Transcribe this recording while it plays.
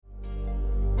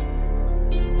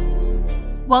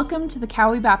Welcome to the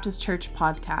Cowie Baptist Church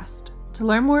podcast. To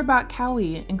learn more about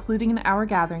Cowie, including our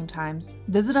gathering times,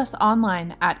 visit us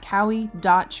online at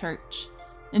cowie.church.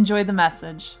 Enjoy the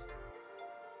message.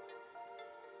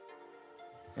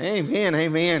 Amen,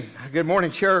 amen. Good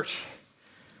morning, church.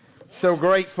 So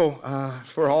grateful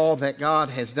for all that God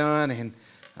has done, and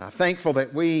thankful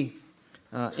that we,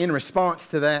 in response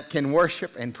to that, can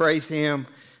worship and praise Him,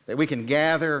 that we can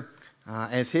gather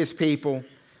as His people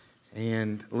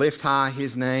and lift high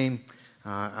His name.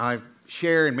 I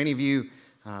share, and many of you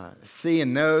see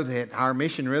and know that our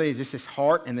mission really is just this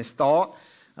heart and this thought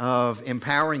of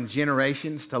empowering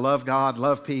generations to love God,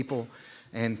 love people,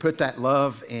 and put that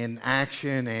love in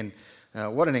action. And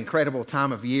what an incredible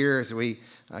time of year as we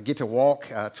get to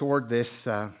walk toward this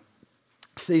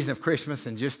season of Christmas,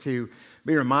 and just to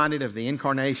be reminded of the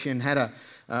incarnation. Had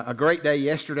a great day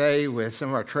yesterday with some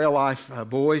of our Trail Life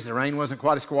boys. The rain wasn't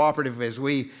quite as cooperative as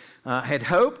we had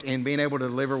hoped in being able to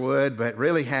deliver wood, but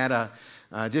really had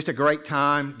just a great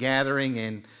time gathering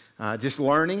and just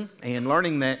learning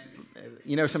that,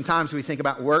 you know, sometimes we think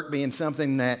about work being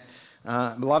something that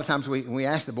a lot of times we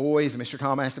ask the boys, and Mr.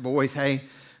 Tom asked the boys, hey,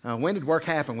 when did work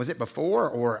happen? Was it before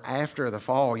or after the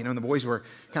fall? You know, and the boys were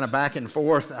kind of back and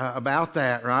forth about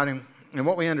that, right? And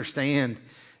what we understand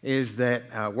is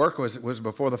that work was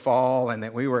before the fall, and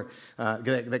that we were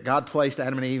that God placed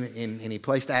Adam and Eve and He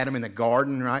placed Adam in the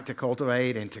garden, right, to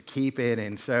cultivate and to keep it.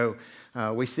 And so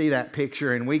we see that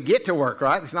picture, and we get to work,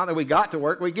 right? It's not that we got to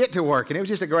work; we get to work, and it was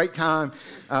just a great time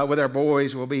with our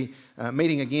boys. We'll be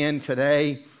meeting again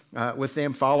today with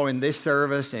them following this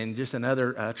service, and just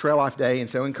another Trail Life day. And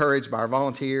so encouraged by our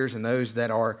volunteers and those that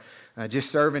are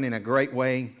just serving in a great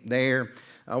way there.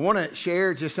 I want to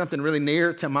share just something really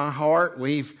near to my heart.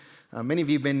 We've many of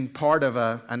you have been part of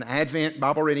an Advent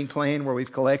Bible reading plan where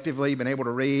we've collectively been able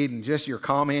to read, and just your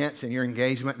comments and your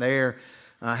engagement there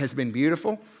has been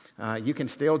beautiful. You can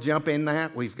still jump in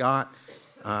that. We've got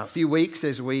a few weeks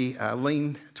as we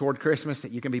lean toward Christmas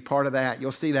that you can be part of that.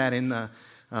 You'll see that in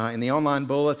the online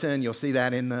bulletin. You'll see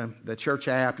that in the church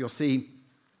app. You'll see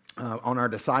on our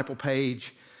disciple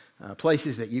page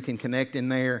places that you can connect in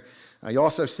there. You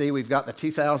also see we've got the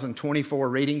 2024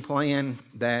 reading plan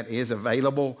that is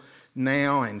available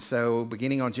now. And so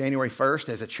beginning on January 1st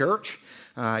as a church,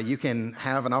 you can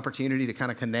have an opportunity to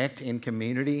kind of connect in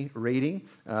community reading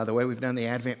the way we've done the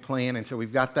Advent plan. And so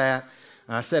we've got that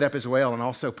set up as well, and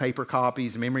also paper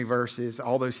copies, memory verses,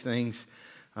 all those things.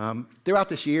 Throughout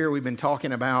this year, we've been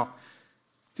talking about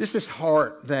just this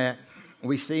heart that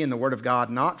we see in the Word of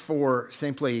God, not for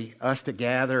simply us to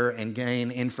gather and gain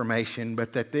information,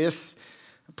 but that this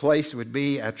place would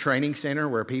be a training center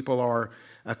where people are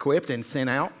equipped and sent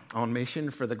out on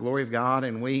mission for the glory of God.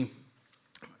 And we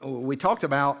talked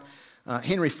about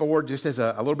Henry Ford just as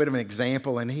a little bit of an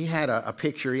example, and he had a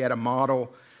picture, he had a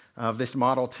model of this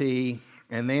Model T,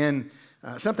 and then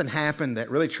something happened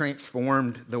that really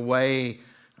transformed the way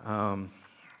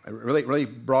it really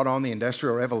brought on the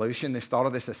Industrial Revolution, this thought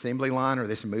of this assembly line, or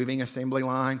this moving assembly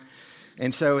line.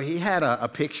 And so he had a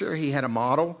picture, he had a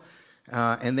model,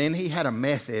 and then he had a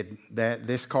method that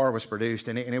this car was produced.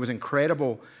 And it was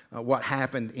incredible what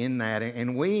happened in that.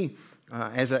 And we,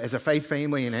 as a faith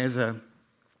family, and as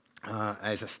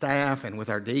a staff, and with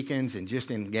our deacons, and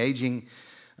just engaging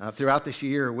throughout this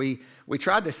year, we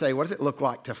tried to say, what does it look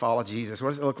like to follow Jesus? What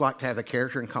does it look like to have the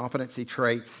character and competency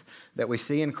traits that we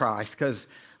see in Christ? Because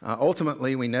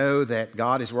ultimately, we know that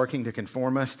God is working to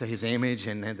conform us to His image,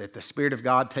 and that the Spirit of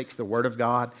God takes the Word of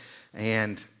God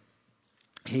and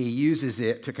He uses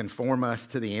it to conform us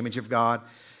to the image of God.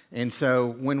 And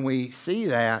so when we see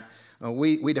that,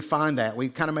 we define that. We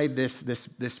kind of made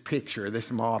this picture,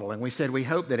 this model, and we said we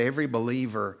hope that every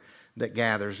believer that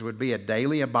gathers would be a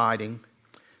daily abiding.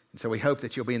 And so we hope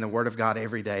that you'll be in the Word of God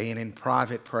every day, and in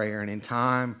private prayer, and in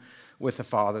time with the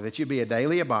Father, that you'd be a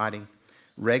daily abiding,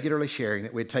 regularly sharing,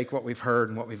 that we'd take what we've heard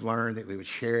and what we've learned, that we would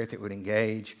share it, that we would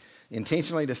engage,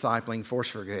 intentionally discipling, force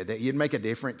for good, that you'd make a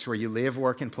difference where you live,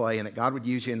 work, and play, and that God would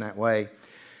use you in that way.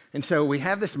 And so we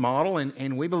have this model,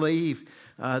 and we believe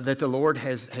that the Lord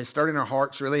has started in our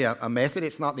hearts really a method.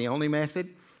 It's not the only method,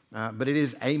 but it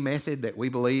is a method that we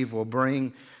believe will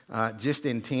bring just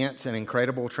intense and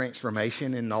incredible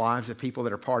transformation in the lives of people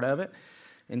that are part of it.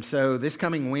 And so this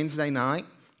coming Wednesday night,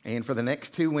 and for the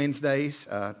next 2 Wednesdays,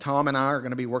 Tom and I are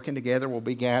going to be working together. We'll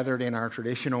be gathered in our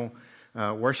traditional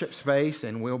worship space,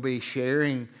 and we'll be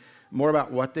sharing more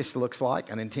about what this looks like,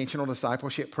 an intentional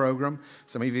discipleship program.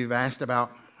 Some of you have asked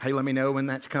about, hey, let me know when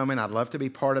that's coming. I'd love to be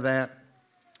part of that.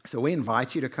 So we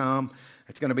invite you to come.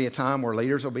 It's going to be a time where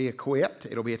leaders will be equipped.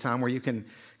 It'll be a time where you can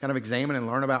kind of examine and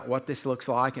learn about what this looks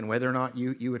like, and whether or not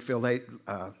you would feel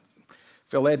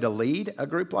feel led to lead a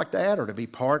group like that or to be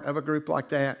part of a group like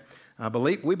that,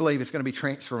 we believe it's going to be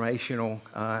transformational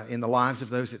in the lives of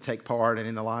those that take part and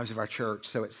in the lives of our church.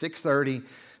 So at 6:30,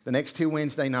 the next 2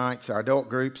 Wednesday nights, our adult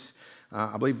groups,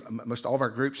 I believe most all of our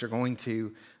groups are going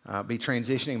to be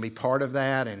transitioning and be part of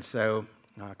that. And so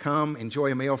come,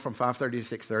 enjoy a meal from 5:30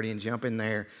 to 6:30 and jump in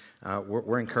there.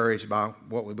 We're encouraged by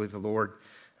what we believe the Lord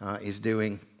is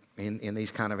doing in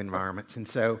these kind of environments. And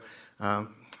so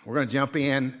we're going to jump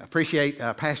in. Appreciate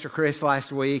Pastor Chris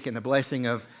last week and the blessing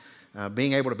of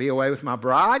being able to be away with my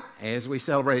bride as we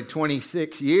celebrated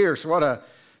 26 years. What a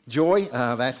joy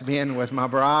that's been with my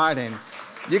bride. And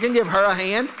you can give her a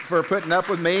hand for putting up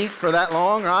with me for that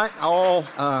long, right? All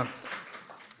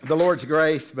the Lord's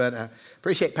grace. But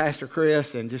appreciate Pastor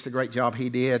Chris and just a great job he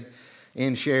did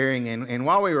in sharing. And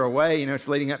while we were away, it's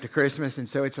leading up to Christmas. And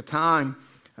so it's a time,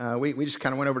 we just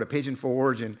kind of went over to Pigeon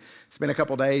Forge and spent a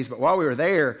couple days. But while we were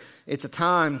there, it's a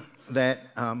time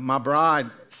that my bride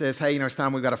says, hey, it's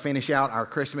time we've got to finish out our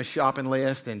Christmas shopping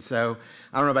list. And so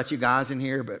I don't know about you guys in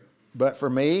here, but for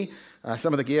me,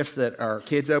 some of the gifts that our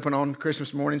kids open on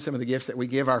Christmas morning, some of the gifts that we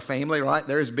give our family, right,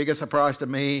 they're as big a surprise to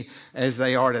me as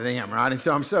they are to them, right? And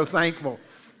so I'm so thankful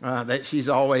that she's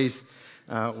always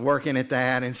working at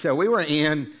that. And so we were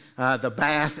in the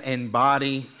Bath and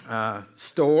Body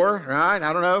store, right?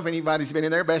 I don't know if anybody's been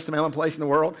in there, best smelling place in the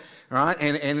world, right?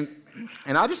 And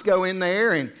I just go in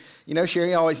there and,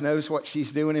 Sherry always knows what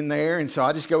she's doing in there. And so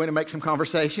I just go in and make some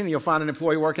conversation. And you'll find an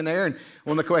employee working there. And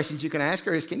one of the questions you can ask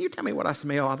her is, can you tell me what I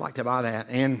smell? I'd like to buy that.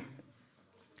 And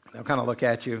they'll kind of look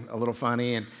at you a little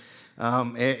funny. And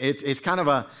it's kind of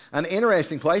an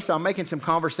interesting place. So I'm making some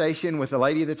conversation with the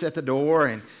lady that's at the door.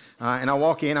 And I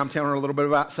walk in. I'm telling her a little bit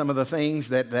about some of the things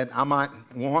that I might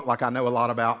want. Like I know a lot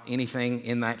about anything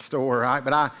in that store, right?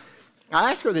 But I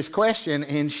ask her this question.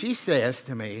 And she says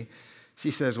to me, she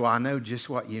says, well, I know just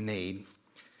what you need.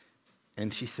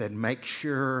 And she said, make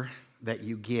sure that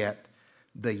you get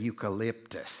the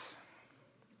eucalyptus.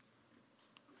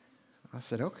 I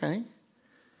said, okay.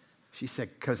 She said,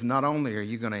 because not only are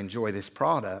you going to enjoy this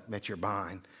product that you're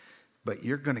buying, but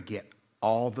you're going to get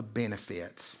all the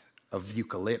benefits of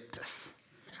eucalyptus.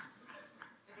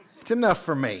 It's enough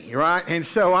for me, right? And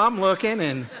so I'm looking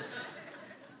and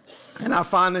I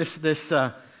find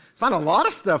find a lot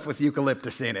of stuff with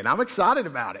eucalyptus in it. I'm excited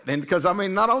about it. And because,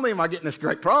 not only am I getting this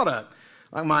great product,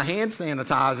 like my hand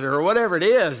sanitizer or whatever it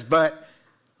is, but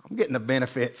I'm getting the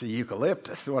benefits of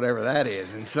eucalyptus, whatever that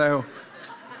is. And so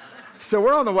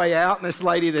we're on the way out, and this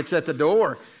lady that's at the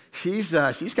door, she's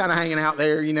kind of hanging out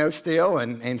there, still.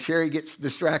 And Sherry gets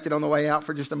distracted on the way out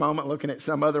for just a moment looking at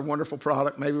some other wonderful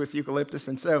product, maybe with eucalyptus.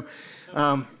 And so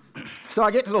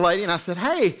I get to the lady, and I said,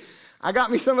 hey, I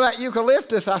got me some of that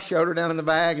eucalyptus. I showed her down in the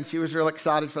bag, and she was real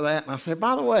excited for that. And I said,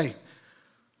 by the way,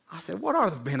 what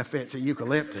are the benefits of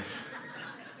eucalyptus?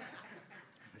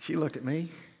 She looked at me.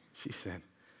 She said,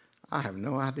 I have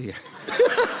no idea.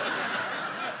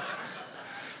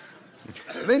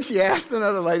 Then she asked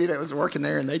another lady that was working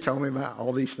there, and they told me about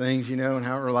all these things, and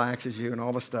how it relaxes you and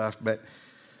all the stuff. But,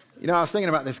 I was thinking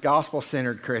about this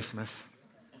gospel-centered Christmas,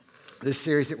 this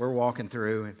series that we're walking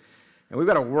through. And we've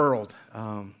got a world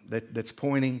that's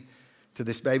pointing to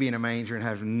this baby in a manger and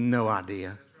has no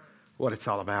idea what it's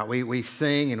all about. We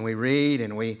sing and we read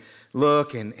and we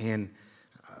look, and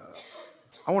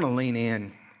I want to lean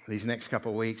in these next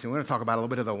couple of weeks, and we're going to talk about a little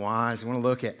bit of the whys. We want to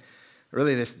look at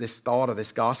really this thought of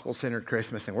this gospel-centered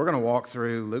Christmas, and we're going to walk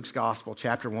through Luke's Gospel,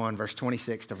 chapter 1, verse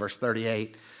 26 to verse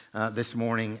 38 this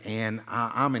morning, and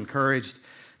I'm encouraged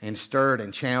and stirred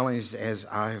and challenged as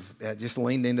I've just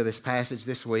leaned into this passage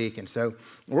this week. And so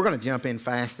we're going to jump in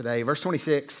fast today. Verse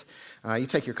 26, you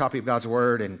take your copy of God's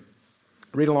Word and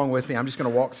read along with me. I'm just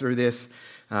going to walk through this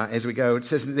as we go. It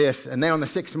says this, and now in the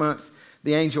 6th month,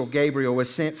 the angel Gabriel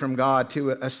was sent from God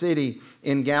to a city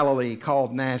in Galilee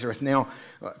called Nazareth. Now,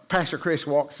 Pastor Chris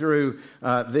walked through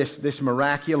this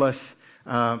miraculous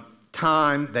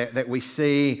time that we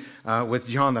see with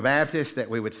John the Baptist,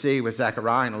 that we would see with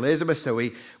Zechariah and Elizabeth. So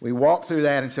we walk through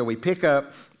that, and so we pick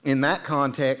up in that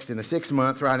context in the 6th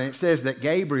month, right? And it says that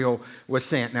Gabriel was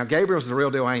sent. Now, Gabriel's the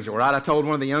real deal angel, right? I told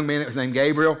one of the young men that was named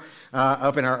Gabriel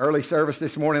up in our early service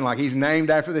this morning, like he's named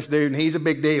after this dude, and he's a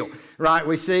big deal, right?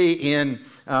 We see in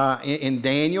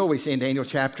Daniel,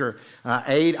 chapter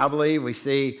 8, I believe, we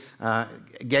see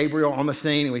Gabriel on the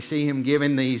scene, and we see him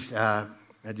giving these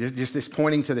just this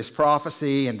pointing to this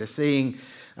prophecy and to seeing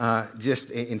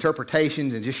just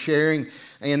interpretations and just sharing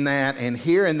in that. And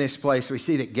here in this place, we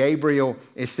see that Gabriel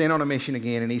is sent on a mission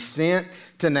again, and he's sent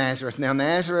to Nazareth. Now,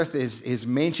 Nazareth is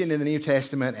mentioned in the New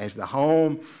Testament as the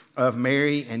home of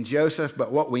Mary and Joseph,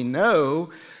 but what we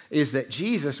know is that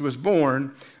Jesus was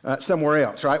born somewhere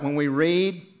else, right? When we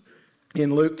read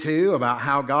in Luke 2 about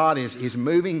how God is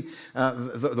moving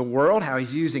the world, how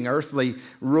he's using earthly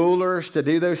rulers to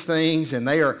do those things, and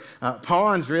they are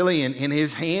pawns really in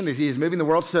his hand as he is moving the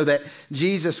world so that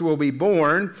Jesus will be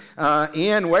born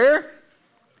in where?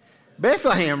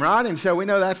 Bethlehem, right? And so we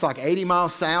know that's like 80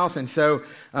 miles south. And so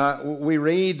we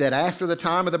read that after the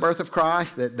time of the birth of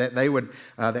Christ,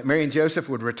 that Mary and Joseph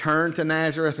would return to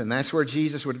Nazareth, and that's where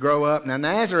Jesus would grow up. Now,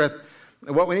 Nazareth,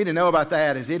 what we need to know about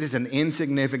that is it is an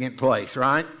insignificant place,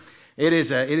 right? It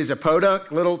is a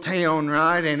podunk little town,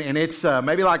 right? And it's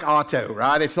maybe like Otto,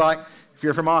 right? It's like, if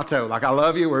you're from Otto, like, I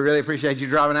love you. We really appreciate you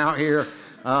driving out here.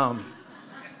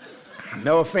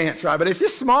 No offense, right? But it's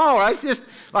just small, right? It's just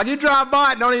like you drive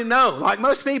by and don't even know. Like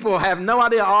most people have no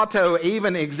idea Otto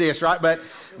even exists, right? But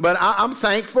I'm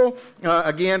thankful,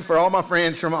 again, for all my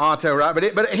friends from Otto, right?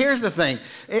 But here's the thing.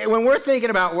 When we're thinking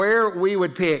about where we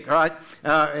would pick, right?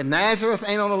 Nazareth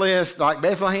ain't on the list. Like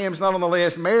Bethlehem's not on the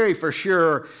list. Mary, for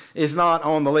sure, is not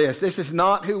on the list. This is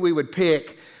not who we would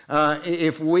pick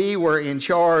if we were in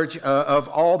charge of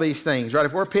all these things, right?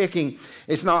 If we're picking,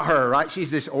 it's not her, right?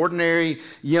 She's this ordinary,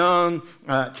 young,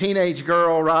 teenage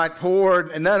girl, right? Poor,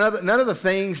 and none of the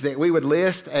things that we would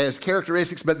list as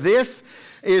characteristics, but this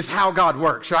is how God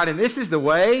works, right? And this is the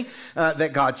way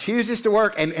that God chooses to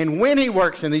work. And when he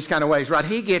works in these kind of ways, right,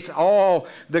 he gets all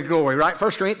the glory, right?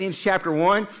 1 Corinthians chapter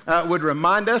 1 would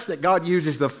remind us that God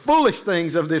uses the foolish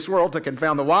things of this world to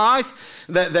confound the wise,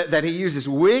 that he uses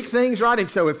weak things, right? And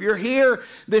so if you're here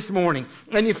this morning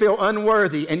and you feel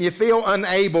unworthy and you feel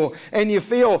unable and you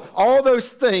feel all those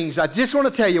things, I just want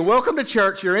to tell you, welcome to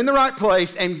church. You're in the right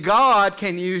place, and God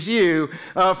can use you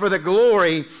for the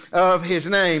glory of his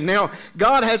name. Now,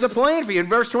 God has a plan for you. In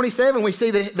verse 27, we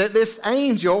see that this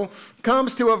angel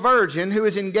comes to a virgin who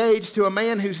is engaged to a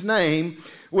man whose name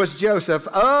was Joseph,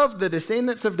 of the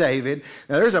descendants of David.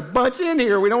 Now, there's a bunch in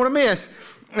here we don't want to miss.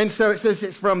 And so it says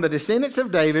it's from the descendants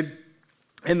of David,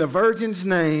 and the virgin's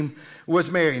name was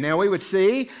Mary. Now, we would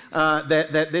see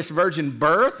that this virgin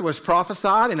birth was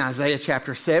prophesied in Isaiah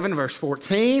chapter 7, verse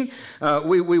 14.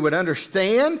 We would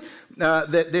understand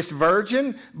that this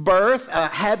virgin birth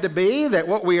had to be that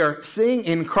what we are seeing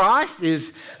in Christ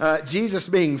is Jesus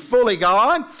being fully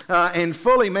God and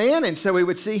fully man. And so we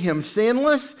would see him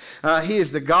sinless. He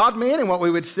is the God-man. And what we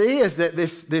would see is that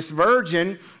this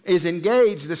virgin is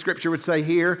engaged, the scripture would say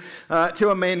here,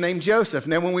 to a man named Joseph.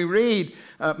 Now, when we read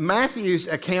Matthew's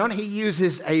account, he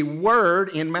uses a word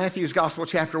in Matthew's Gospel,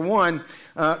 chapter 1,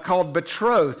 called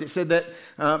betrothed. It said that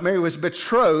Mary was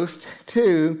betrothed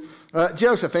to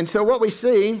Joseph. And so what we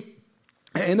see,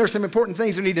 and there's some important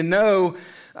things we need to know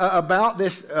about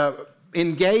this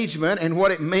engagement and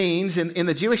what it means. In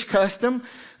the Jewish custom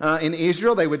in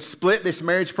Israel, they would split this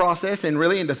marriage process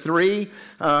into three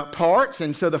parts.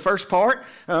 And so the first part,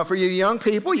 for you young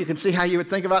people, you can see how you would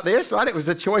think about this, right? It was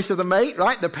the choice of the mate,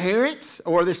 right? The parents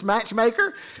or this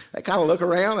matchmaker, they kind of look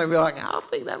around and be like, I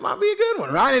think that might be a good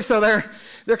one, right? And so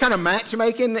they're kind of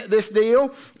matchmaking this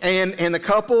deal, and the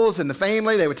couples and the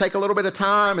family, they would take a little bit of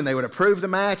time and they would approve the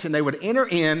match and they would enter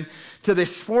in to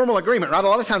this formal agreement, right? A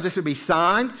lot of times this would be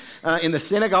signed in the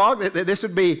synagogue. This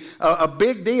would be a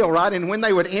big deal, right? And when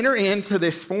they would enter into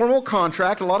this formal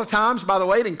contract, a lot of times, by the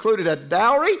way, it included a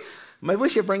dowry. Maybe we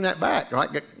should bring that back, right?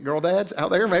 Girl dads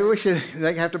out there, maybe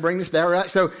they have to bring this dowry out.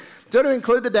 So to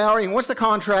include the dowry, and once the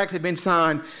contract had been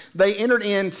signed, they entered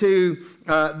into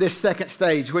this second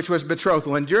stage, which was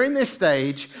betrothal. And during this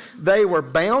stage, they were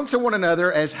bound to one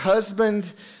another as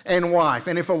husband and wife.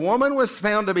 And if a woman was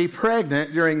found to be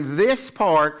pregnant during this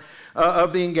part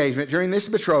of the engagement, during this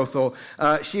betrothal,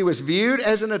 she was viewed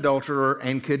as an adulterer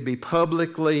and could be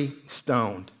publicly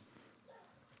stoned.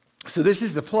 So this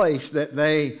is the place that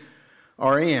they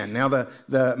are in. Now,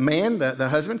 the man, the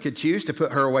husband, could choose to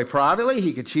put her away privately.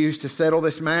 He could choose to settle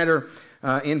this matter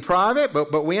in private,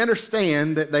 but we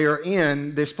understand that they are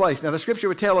in this place. Now, the scripture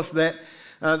would tell us that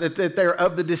they're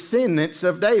of the descendants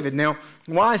of David. Now,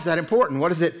 why is that important? What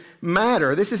does it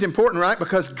matter? This is important, right?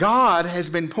 Because God has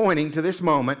been pointing to this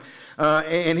moment,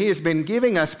 and he has been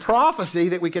giving us prophecy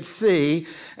that we could see.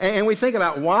 And we think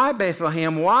about why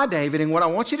Bethlehem, why David, and what I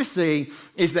want you to see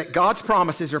is that God's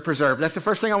promises are preserved. That's the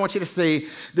first thing I want you to see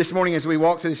this morning as we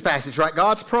walk through this passage, right?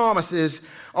 God's promises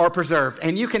are preserved.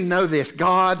 And you can know this.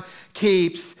 God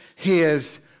keeps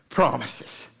his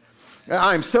promises.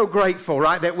 I'm so grateful,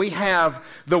 right, that we have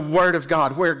the Word of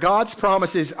God where God's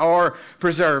promises are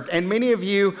preserved. And many of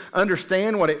you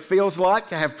understand what it feels like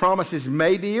to have promises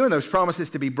made to you and those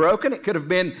promises to be broken. It could have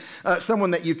been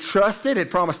someone that you trusted had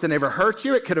promised to never hurt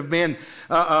you. It could have been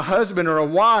a husband or a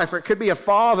wife, or it could be a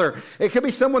father. It could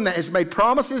be someone that has made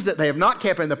promises that they have not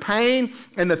kept, and the pain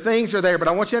and the things are there. But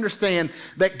I want you to understand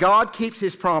that God keeps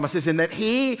His promises and that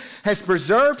He has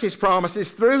preserved His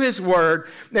promises through His Word.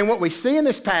 And what we see in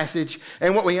this passage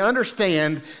and what we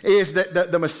understand is that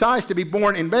the Messiah is to be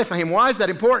born in Bethlehem. Why is that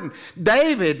important?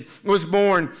 David was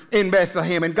born in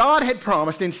Bethlehem, and God had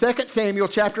promised in 2 Samuel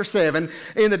chapter 7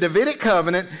 in the Davidic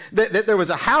covenant that there was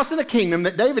a house and a kingdom,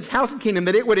 that David's house and kingdom,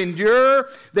 that it would endure,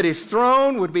 that his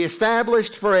throne would be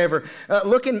established forever.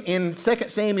 Look in 2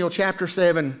 Samuel chapter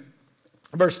 7,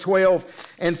 verse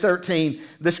 12 and 13.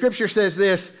 The scripture says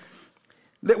this,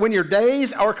 that when your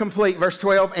days are complete, verse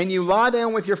 12, and you lie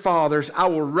down with your fathers, I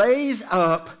will raise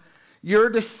up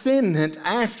your descendant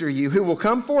after you, who will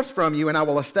come forth from you, and I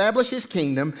will establish his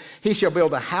kingdom. He shall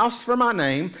build a house for my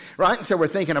name, right? And so we're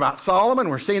thinking about Solomon.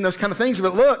 We're seeing those kind of things.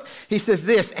 But look, he says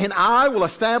this, and I will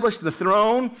establish the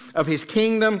throne of his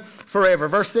kingdom forever.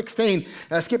 Verse 16,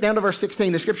 skip down to verse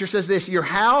 16. The scripture says this, your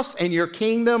house and your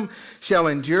kingdom shall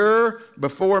endure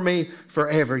before me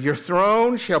forever. Your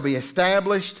throne shall be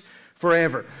established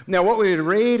forever. Now, what we would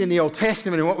read in the Old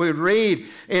Testament and what we would read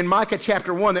in Micah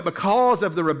chapter 1, that because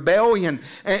of the rebellion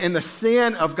and the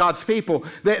sin of God's people,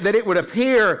 that it would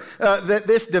appear that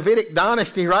this Davidic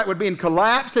dynasty, right, would be in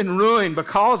collapse and ruin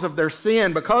because of their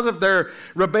sin, because of their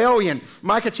rebellion.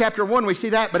 Micah chapter 1, we see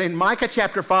that, but in Micah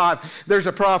chapter 5, there's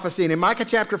a prophecy. And in Micah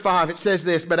chapter 5, it says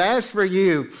this, but as for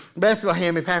you,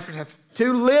 Bethlehem, Ephrathah,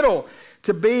 too little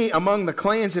to be among the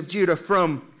clans of Judah,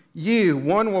 from you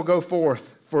one will go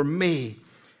forth for me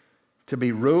to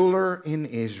be ruler in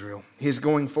Israel. His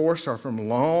going forth are from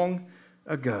long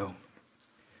ago.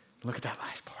 Look at that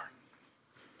last part.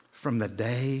 From the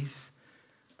days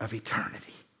of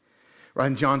eternity. Right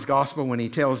in John's gospel, when he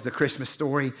tells the Christmas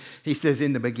story, he says,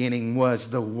 in the beginning was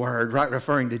the Word, right,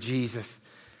 referring to Jesus.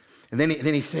 And then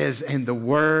he says, and the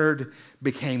Word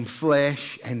became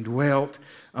flesh and dwelt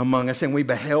among us, and we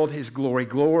beheld his glory,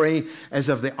 glory as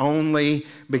of the only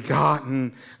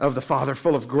begotten of the Father,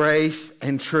 full of grace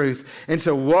and truth. And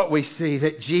so what we see,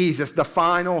 that Jesus, the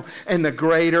final and the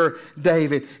greater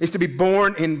David, is to be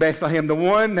born in Bethlehem, the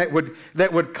one that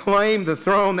would claim the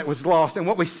throne that was lost. And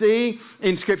what we see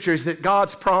in Scripture is that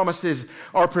God's promises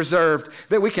are preserved,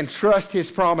 that we can trust his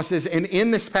promises. And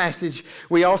in this passage,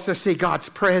 we also see God's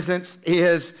presence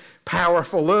is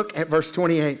powerful. Look at verse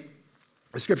 28.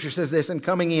 The scripture says this, and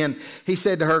coming in, he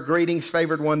said to her, greetings,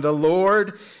 favored one, the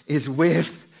Lord is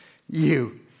with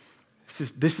you.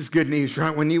 This is good news,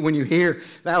 right? When you hear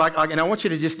that, and I want you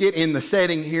to just get in the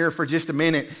setting here for just a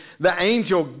minute. The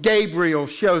angel Gabriel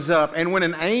shows up, and when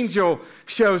an angel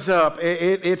shows up,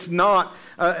 it's not,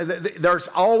 there's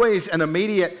always an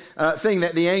immediate thing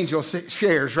that the angel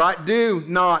shares, right? Do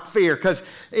not fear, because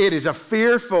it is a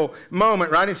fearful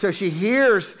moment, right? And so she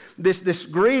hears this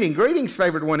greeting, greetings,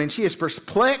 favored one, and she is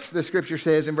perplexed, the scripture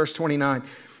says in verse 29.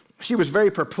 She was very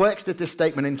perplexed at this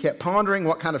statement and kept pondering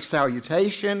what kind of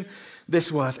salutation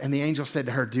this was. And the angel said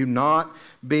to her, do not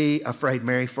be afraid,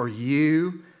 Mary, for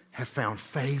you have found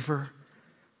favor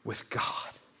with God.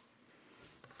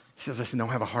 He says, listen, don't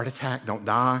have a heart attack, don't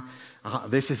die.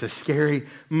 This is a scary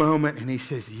moment. And he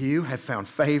says, you have found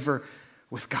favor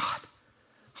with God.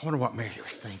 I wonder what Mary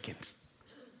was thinking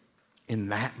in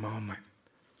that moment.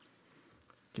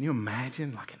 Can you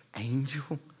imagine like an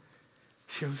angel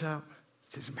shows up?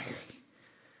 Says, Mary,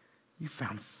 you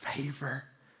found favor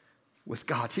with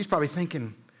God. She's probably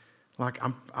thinking, like,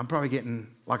 I'm probably getting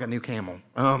like a new camel.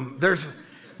 There's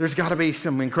got to be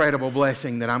some incredible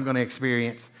blessing that I'm going to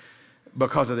experience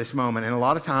because of this moment. And a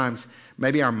lot of times,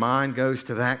 maybe our mind goes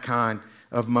to that kind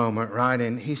of moment, right?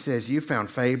 And he says, you found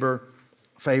favor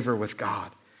with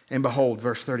God. And behold,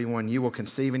 verse 31, you will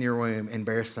conceive in your womb and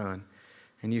bear a son,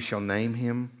 and you shall name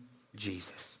him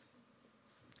Jesus.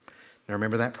 Now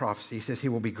remember that prophecy. He says he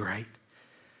will be great.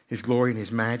 His glory and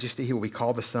his majesty, he will be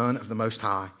called the Son of the Most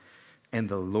High. And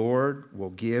the Lord will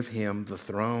give him the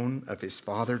throne of his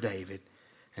father David,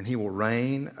 and he will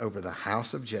reign over the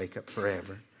house of Jacob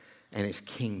forever, and his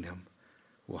kingdom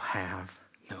will have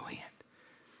no end.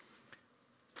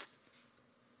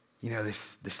 You know,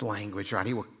 this language, right?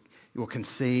 He will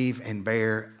conceive and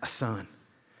bear a son.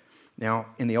 Now,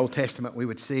 in the Old Testament, we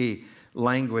would see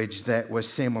language that was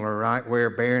similar, right? Where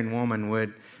barren women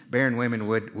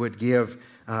would give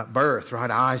birth,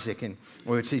 right? Isaac, and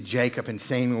we would see Jacob and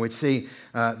Samuel. We would see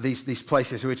these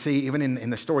places. We would see even in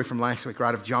the story from last week,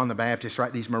 right, of John the Baptist,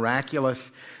 right? These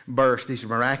miraculous births, these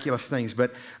miraculous things.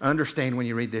 But understand when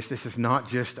you read this is not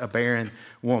just a barren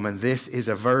woman. This is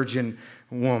a virgin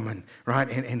woman, right?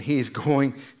 And he is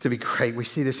going to be great. We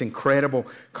see this incredible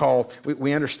call.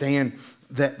 We understand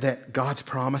that God's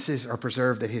promises are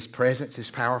preserved, that his presence is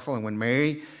powerful. And when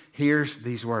Mary hears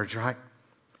these words, right,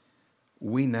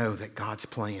 we know that God's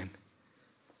plan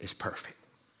is perfect.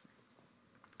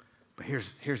 But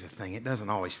here's the thing. It doesn't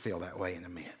always feel that way in the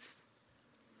midst.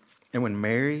 And when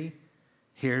Mary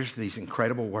hears these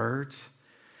incredible words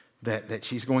that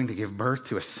she's going to give birth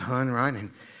to a son, right?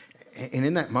 And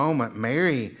in that moment,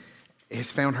 Mary has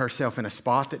found herself in a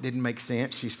spot that didn't make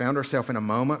sense. She's found herself in a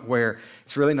moment where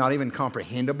it's really not even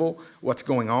comprehensible what's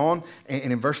going on.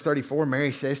 And in verse 34,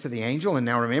 Mary says to the angel, and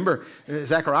now remember,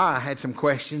 Zechariah had some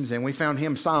questions and we found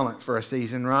him silent for a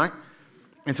season, right?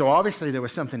 And so obviously there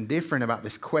was something different about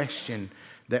this question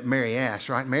that Mary asked,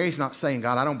 right? Mary's not saying,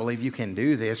 God, I don't believe you can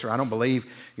do this, or I don't believe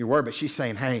your word, but she's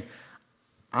saying, hey,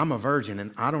 I'm a virgin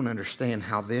and I don't understand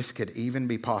how this could even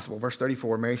be possible. Verse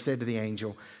 34, Mary said to the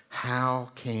angel,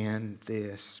 how can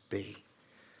this be,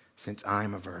 since I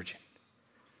am a virgin?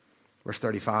 Verse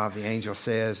 35, the angel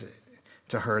says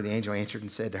to her, the angel answered and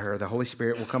said to her, the Holy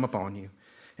Spirit will come upon you,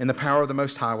 and the power of the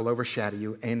Most High will overshadow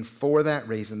you, and for that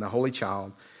reason the Holy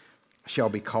Child shall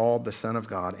be called the Son of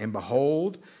God. And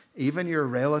behold, even your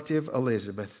relative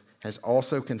Elizabeth has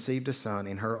also conceived a son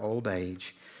in her old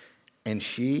age, and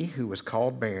she who was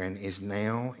called barren is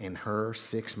now in her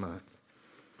 6th month.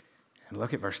 And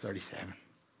look at verse 37.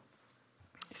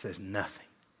 He says, nothing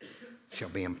shall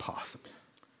be impossible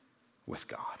with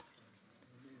God.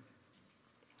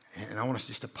 And I want us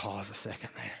just to pause a second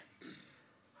there.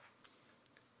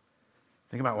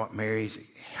 Think about what Mary's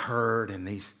heard and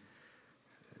this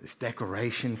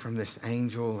declaration from this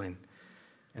angel. And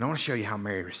I want to show you how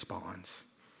Mary responds.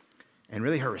 And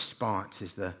really her response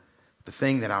is the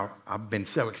thing that I've been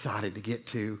so excited to get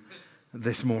to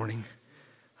this morning,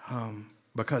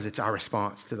 because it's our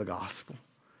response to the gospel.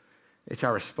 It's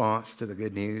our response to the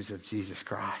good news of Jesus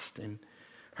Christ. And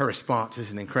her response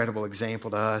is an incredible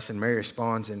example to us. And Mary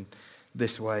responds in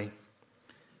this way.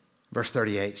 Verse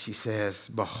 38, she says,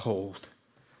 behold,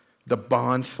 the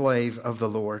bondslave of the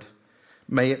Lord,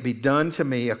 may it be done to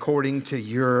me according to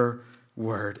your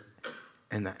word.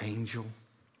 And the angel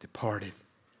departed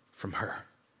from her.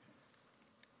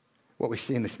 What we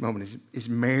see in this moment is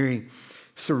Mary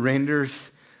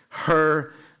surrenders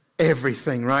her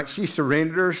everything, right? She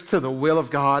surrenders to the will of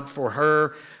God for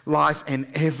her life, and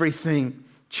everything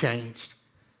changed.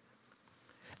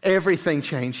 Everything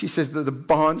changed. She says, the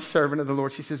bond servant of the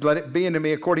Lord, she says, let it be unto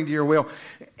me according to your will.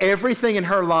 Everything in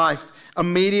her life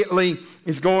immediately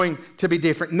is going to be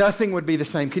different. Nothing would be the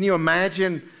same. Can you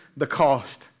imagine the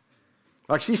cost?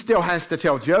 Like, she still has to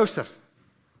tell Joseph.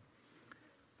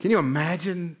 Can you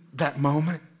imagine that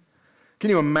moment? Can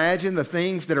you imagine the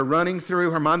things that are running through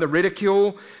her mind, the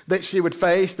ridicule that she would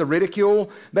face, the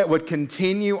ridicule that would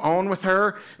continue on with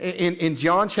her? In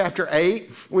John chapter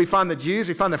 8, we find the Jews,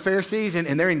 we find the Pharisees,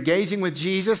 and they're engaging with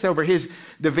Jesus over his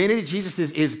divinity. Jesus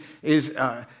is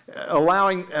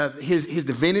allowing his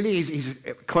divinity. He's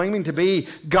claiming to be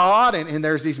God, and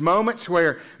there's these moments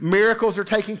where miracles are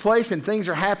taking place and things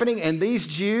are happening, and these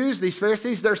Jews, these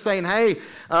Pharisees, they're saying, hey,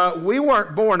 we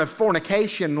weren't born of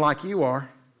fornication like you are.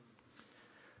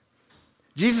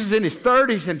 Jesus is in his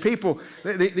 30s, and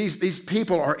these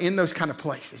people are in those kind of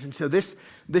places. And so this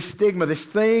stigma, this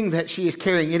thing that she is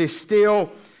carrying, it is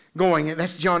still going. And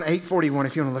that's John 8:41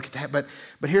 if you want to look at that.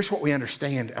 But here's what we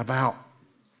understand about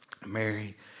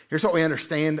Mary. Here's what we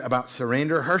understand about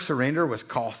surrender. Her surrender was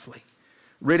costly.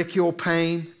 Ridicule,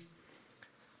 pain,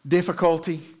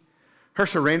 difficulty. Her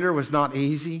surrender was not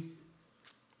easy.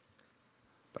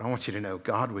 But I want you to know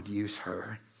God would use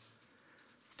her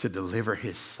to deliver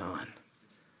his son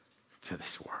to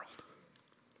this world.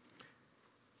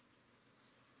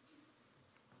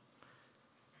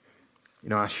 You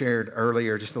know, I shared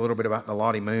earlier just a little bit about the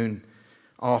Lottie Moon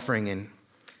offering, and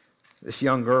this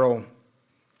young girl,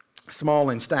 small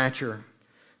in stature,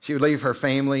 she would leave her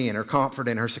family and her comfort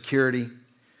and her security,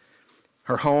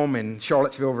 her home in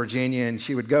Charlottesville, Virginia, and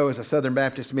she would go as a Southern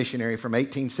Baptist missionary from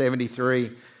 1873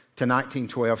 to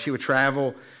 1912. She would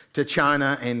travel to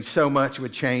China, and so much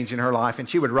would change in her life. And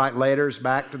she would write letters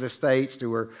back to the States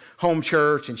to her home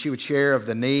church, and she would share of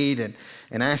the need and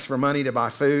ask for money to buy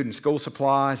food and school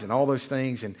supplies and all those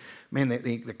things. And man,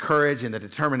 the courage and the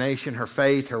determination, her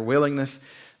faith, her willingness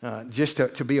just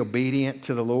to be obedient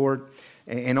to the Lord.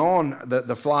 And on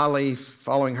the flyleaf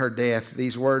following her death,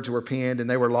 these words were penned, and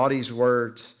they were Lottie's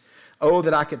words. Oh,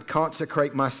 that I could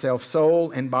consecrate myself,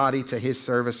 soul and body, to his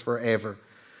service forever.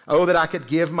 Oh, that I could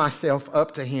give myself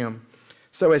up to him,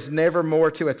 so as never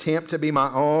more to attempt to be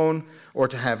my own or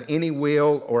to have any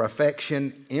will or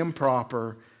affection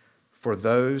improper for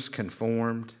those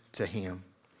conformed to him.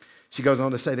 She goes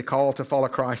on to say the call to follow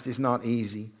Christ is not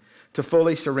easy, to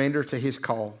fully surrender to his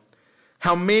call.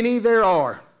 How many there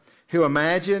are who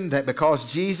imagine that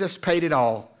because Jesus paid it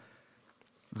all,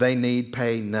 they need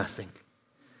pay nothing,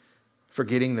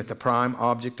 forgetting that the prime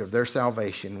object of their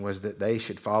salvation was that they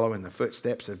should follow in the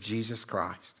footsteps of Jesus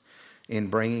Christ in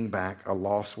bringing back a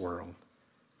lost world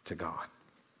to God.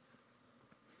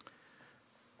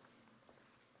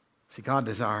 See, God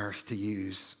desires to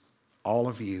use all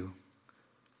of you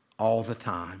all the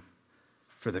time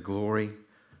for the glory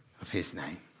of his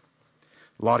name.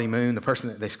 Lottie Moon, the person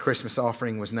that this Christmas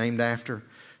offering was named after,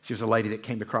 she was a lady that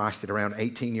came to Christ at around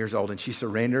 18 years old, and she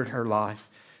surrendered her life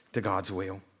to God's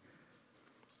will.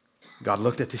 God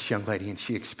looked at this young lady and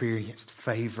she experienced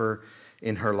favor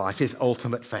in her life, his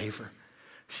ultimate favor.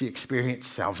 She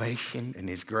experienced salvation and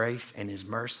his grace and his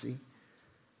mercy.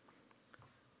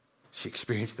 She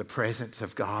experienced the presence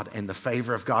of God, and the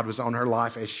favor of God was on her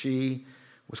life as she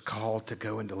was called to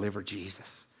go and deliver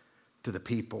Jesus to the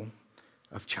people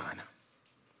of China.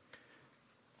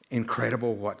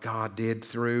 Incredible what God did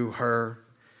through her.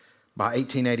 By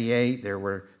 1888, there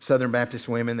were Southern Baptist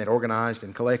women that organized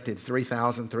and collected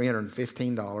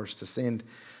 $3,315 to send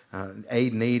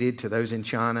aid needed to those in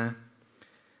China.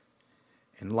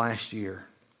 And last year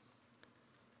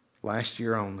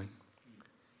only,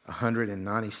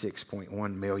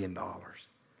 $196.1 million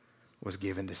was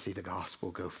given to see the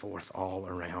gospel go forth all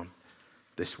around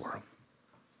this world.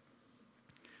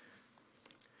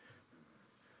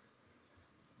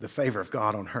 The favor of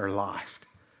God on her life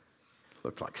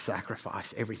looked like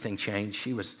sacrifice. Everything changed.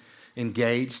 She was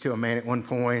engaged to a man at one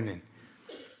point, and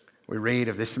we read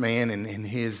of this man and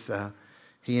his,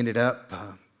 he ended up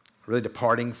really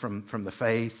departing from the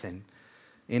faith and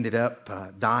ended up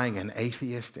dying an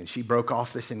atheist, and she broke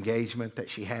off this engagement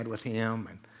that she had with him,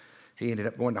 and he ended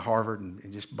up going to Harvard and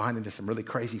just buying into some really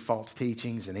crazy false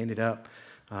teachings and ended up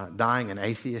dying an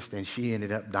atheist, and she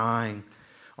ended up dying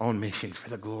on mission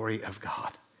for the glory of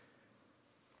God.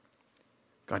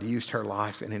 God used her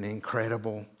life in an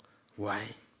incredible way.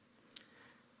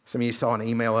 Some of you saw an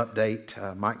email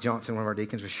update. Mike Johnson, one of our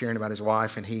deacons, was sharing about his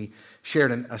wife, and he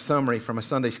shared a summary from a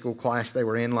Sunday school class they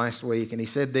were in last week. And he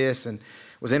said this, and it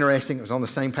was interesting. It was on the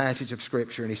same passage of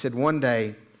Scripture. And he said, one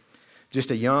day,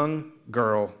 just a young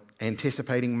girl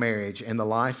anticipating marriage and the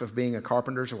life of being a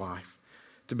carpenter's wife,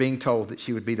 to being told that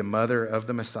she would be the mother of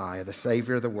the Messiah, the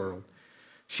Savior of the world,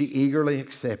 she eagerly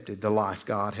accepted the life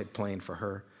God had planned for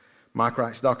her. Mike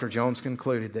writes, Dr. Jones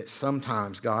concluded that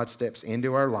sometimes God steps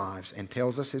into our lives and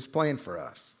tells us his plan for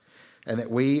us, and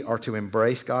that we are to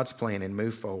embrace God's plan and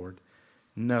move forward,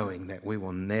 knowing that we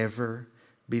will never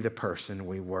be the person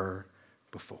we were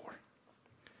before.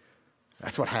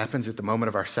 That's what happens at the moment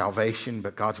of our salvation,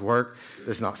 but God's work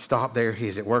does not stop there. He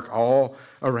is at work all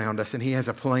around us, and he has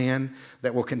a plan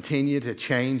that will continue to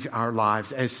change our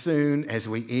lives as soon as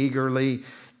we eagerly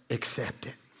accept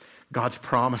it. God's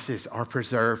promises are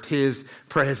preserved. His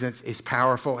presence is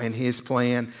powerful, and his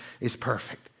plan is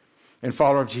perfect. And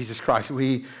follower of Jesus Christ,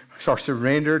 we are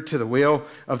surrendered to the will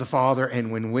of the Father.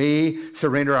 And when we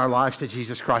surrender our lives to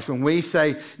Jesus Christ, when we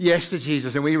say yes to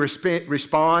Jesus and we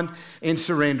respond in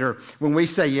surrender, when we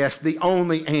say yes, the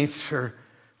only answer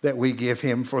that we give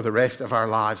him for the rest of our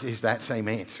lives is that same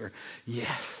answer,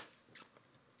 yes.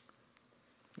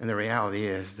 And the reality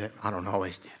is that I don't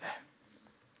always do that.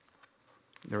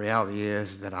 The reality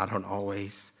is that I don't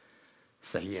always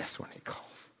say yes when he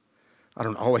calls. I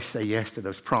don't always say yes to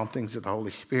those promptings of the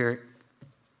Holy Spirit.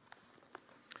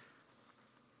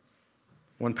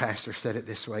 One pastor said it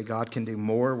this way: God can do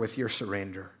more with your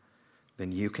surrender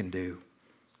than you can do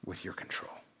with your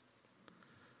control.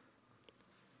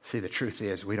 See, the truth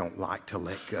is we don't like to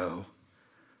let go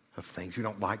of things. We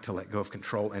don't like to let go of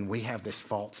control, and we have this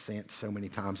false sense so many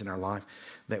times in our life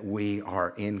that we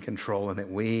are in control and that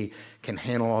we can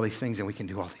handle all these things and we can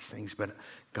do all these things, but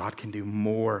God can do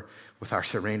more with our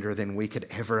surrender than we could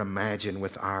ever imagine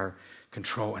with our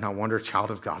control. And I wonder,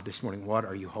 child of God, this morning, what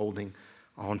are you holding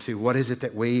on to? What is it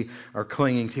that we are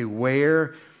clinging to?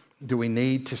 Where do we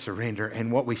need to surrender? And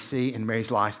what we see in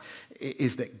Mary's life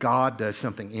is that God does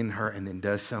something in her and then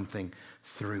does something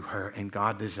through her, and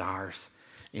God desires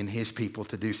in his people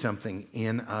to do something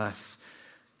in us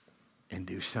and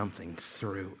do something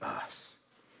through us.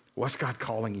 What's God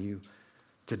calling you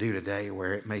to do today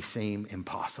where it may seem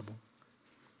impossible,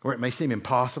 where it may seem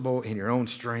impossible in your own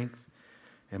strength.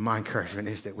 And my encouragement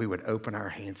is that we would open our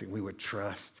hands and we would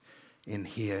trust in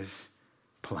his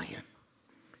plan.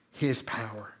 His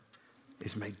power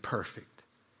is made perfect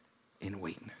in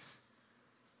weakness.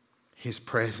 His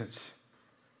presence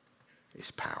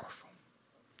is powerful.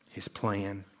 His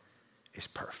plan is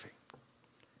perfect.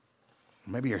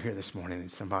 Maybe you're here this morning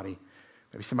and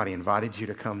maybe somebody invited you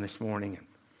to come this morning, and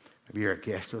maybe you're a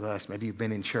guest with us. Maybe you've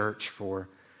been in church for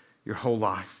your whole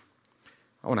life.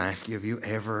 I want to ask you, have you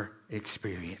ever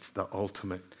experienced the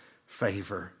ultimate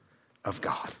favor of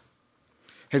God?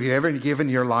 Have you ever given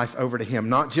your life over to him?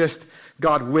 Not just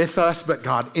God with us, but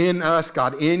God in us,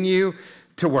 God in you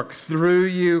to work through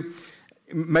you.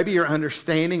 Maybe your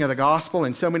understanding of the gospel,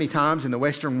 and so many times in the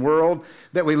Western world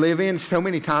that we live in, so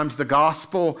many times the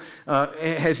gospel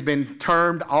has been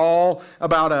termed all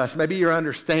about us. Maybe your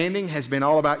understanding has been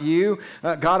all about you.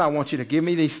 God, I want you to give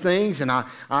me these things, and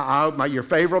your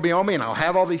favor will be on me, and I'll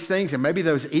have all these things. And maybe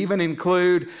those even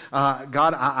include,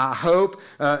 God, I hope,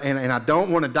 and I don't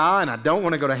want to die, and I don't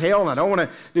want to go to hell, and I don't want to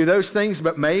do those things.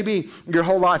 But maybe your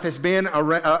whole life has been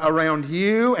around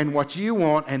you and what you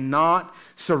want, and not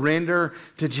surrender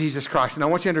to Jesus Christ. And I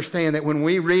want you to understand that when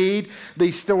we read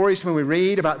these stories, when we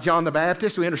read about John the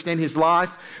Baptist, we understand his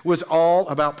life was all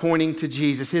about pointing to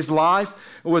Jesus. His life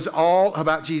was all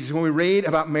about Jesus. When we read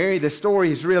about Mary, the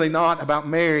story is really not about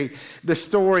Mary. The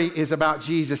story is about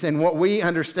Jesus. And what we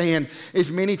understand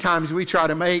is many times we try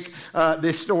to make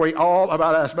this story all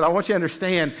about us. But I want you to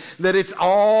understand that it's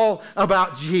all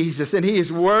about Jesus. And he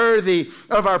is worthy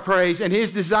of our praise. And his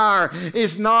desire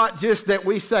is not just that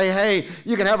we say, hey,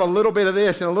 you can have a little bit of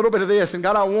this and a little bit of this, and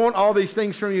God, I want all these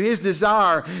things from you. His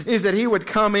desire is that he would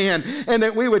come in and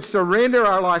that we would surrender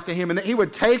our life to him, and that he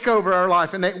would take over our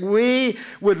life, and that we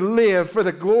would live for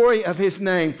the glory of his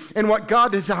name. And what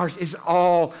God desires is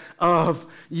all of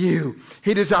you.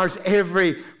 He desires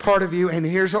every part of you. And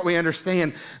here's what we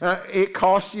understand. It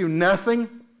cost you nothing.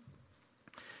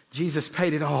 Jesus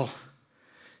paid it all.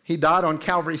 He died on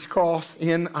Calvary's cross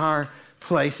in our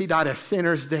place. He died a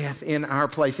sinner's death in our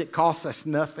place. It costs us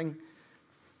nothing.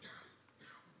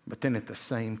 But then at the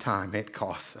same time, it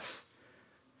costs us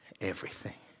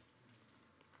everything.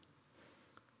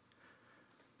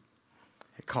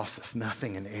 It costs us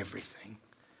nothing and everything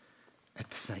at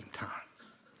the same time.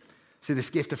 See, this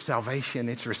gift of salvation,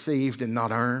 it's received and not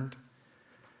earned.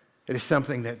 It is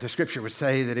something that the scripture would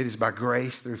say that it is by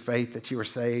grace through faith that you are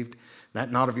saved,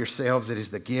 that not of yourselves, it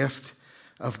is the gift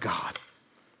of God.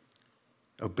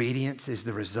 Obedience is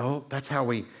the result. That's how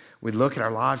we look at our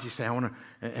lives. You say,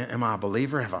 am I a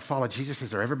believer? Have I followed Jesus?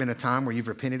 Has there ever been a time where you've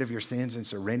repented of your sins and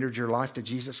surrendered your life to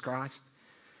Jesus Christ?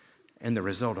 And the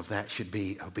result of that should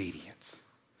be obedience.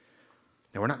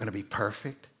 Now, we're not going to be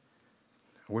perfect.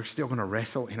 We're still going to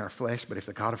wrestle in our flesh, but if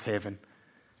the God of heaven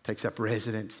takes up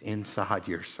residence inside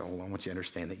your soul, I want you to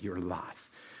understand that your life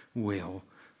will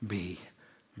be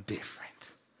different.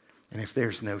 And if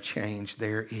there's no change,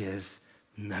 there is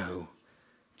no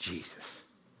Jesus.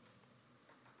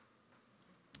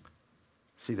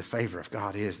 See, the favor of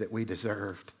God is that we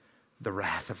deserved the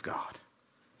wrath of God.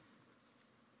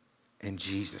 And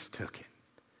Jesus took it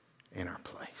in our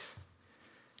place.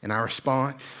 And our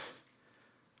response,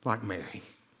 like Mary,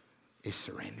 is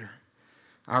surrender.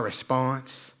 Our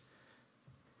response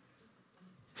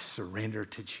is surrender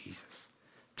to Jesus.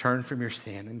 Turn from your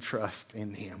sin and trust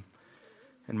in him.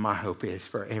 And my hope is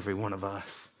for every one of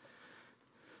us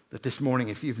that this morning,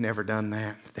 if you've never done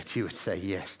that, that you would say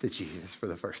yes to Jesus for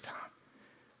the first time.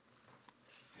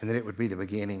 And that it would be the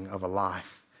beginning of a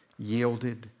life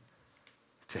yielded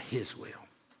to his will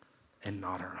and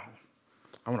not our own.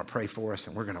 I want to pray for us,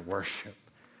 and we're going to worship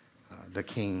the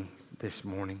King this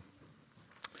morning.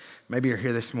 Maybe you're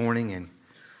here this morning and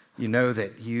you know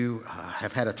that you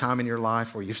have had a time in your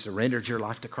life where you've surrendered your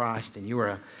life to Christ and you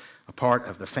are a part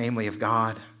of the family of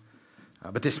God.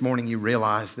 But this morning you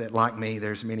realize that, like me,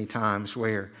 there's many times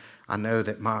where I know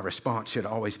that my response should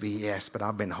always be yes, but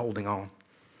I've been holding on.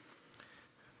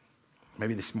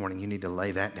 Maybe this morning you need to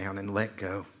lay that down and let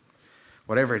go.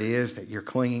 Whatever it is that you're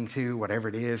clinging to, whatever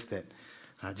it is that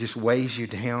just weighs you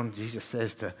down, Jesus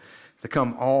says to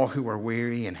come all who are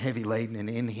weary and heavy laden, and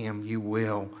in him you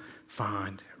will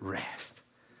find rest.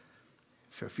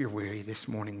 So if you're weary this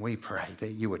morning, we pray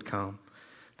that you would come,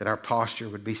 that our posture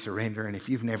would be surrender. And if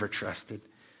you've never trusted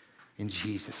in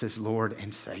Jesus as Lord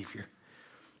and Savior,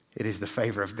 it is the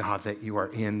favor of God that you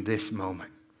are in this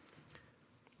moment.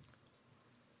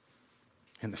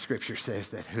 And the scripture says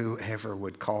that whoever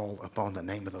would call upon the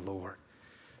name of the Lord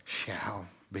shall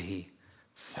be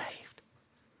saved.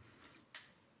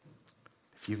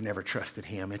 if you've never trusted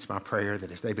him, it's my prayer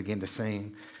that as they begin to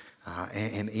sing,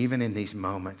 and even in these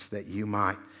moments, that you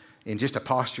might, in just a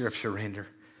posture of surrender,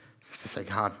 just to say,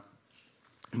 God,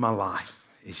 my life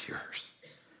is yours.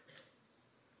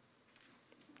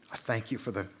 I thank you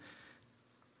for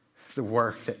the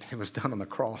work that was done on the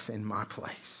cross in my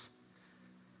place.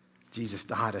 Jesus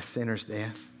died a sinner's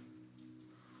death.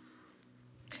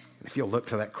 And if you'll look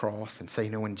to that cross and say,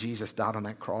 when Jesus died on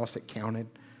that cross, it counted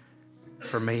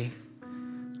for me.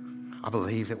 I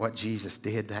believe that what Jesus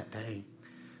did that day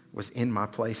was in my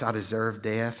place. I deserved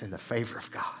death in the favor of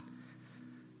God.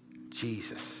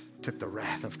 Jesus took the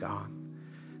wrath of God.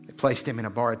 They placed him in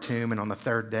a borrowed tomb, and on the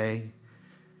third day,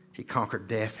 he conquered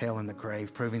death, hell, and the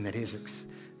grave, proving that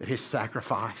his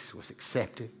sacrifice was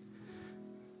accepted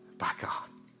by God.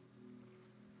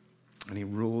 And he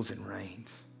rules and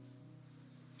reigns.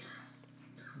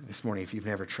 This morning, if you've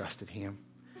never trusted him,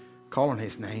 call on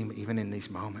his name even in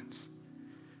these moments.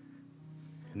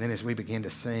 And then as we begin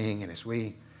to sing and as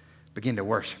we begin to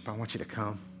worship, I want you to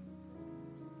come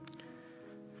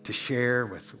to share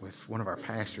with one of our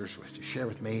pastors, to share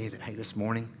with me that, hey, this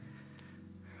morning,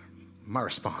 my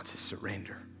response is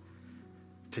surrender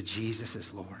to Jesus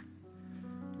as Lord.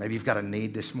 Maybe you've got a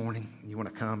need this morning. You want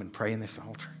to come and pray in this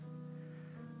altar.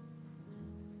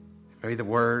 Maybe the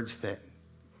words that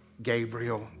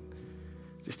Gabriel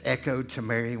just echoed to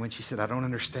Mary when she said, I don't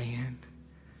understand.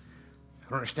 I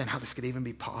don't understand how this could even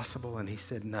be possible. And he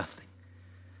said, nothing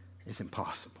is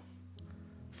impossible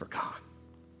for God.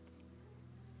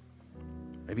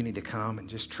 Maybe you need to come and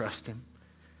just trust him.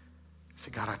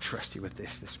 Say, God, I trust you with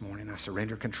this morning. I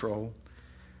surrender control.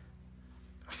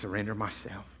 I surrender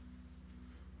myself.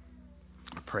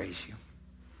 I praise you.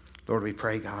 Lord, we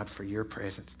pray, God, for your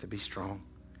presence to be strong.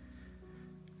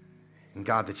 And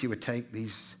God, that you would take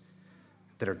these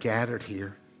that are gathered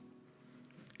here,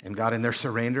 and God, in their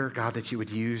surrender, God, that you would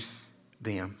use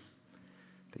them,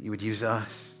 that you would use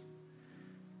us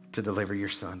to deliver your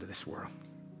son to this world.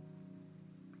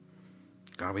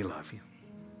 God, we love you.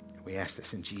 We ask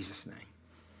this in Jesus' name.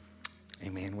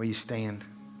 Amen. Will you stand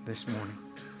this morning?